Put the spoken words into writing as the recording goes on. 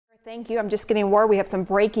Thank you. I'm just getting word we have some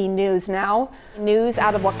breaking news now. News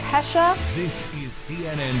out of Waukesha. This is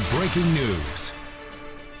CNN Breaking News.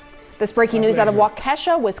 This breaking news out of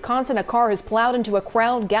Waukesha, Wisconsin. A car has plowed into a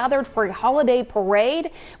crowd gathered for a holiday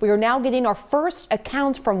parade. We are now getting our first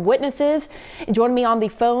accounts from witnesses. Joining me on the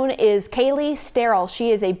phone is Kaylee Sterrell.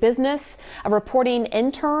 She is a business reporting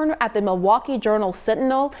intern at the Milwaukee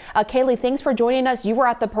Journal-Sentinel. Kaylee, thanks for joining us. You were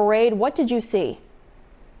at the parade. What did you see?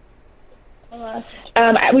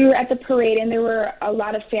 We were at the parade, and there were a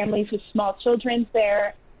lot of families with small children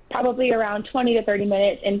there. Probably around 20 to 30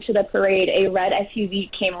 minutes into the parade, a red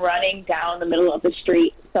SUV came running down the middle of the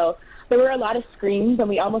street. So there were a lot of screams, and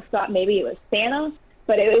we almost thought maybe it was Santa,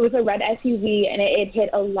 but it was a red SUV, and it hit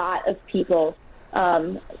a lot of people.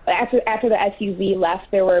 After the SUV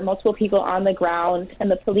left, there were multiple people on the ground, and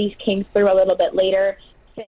the police came through a little bit later.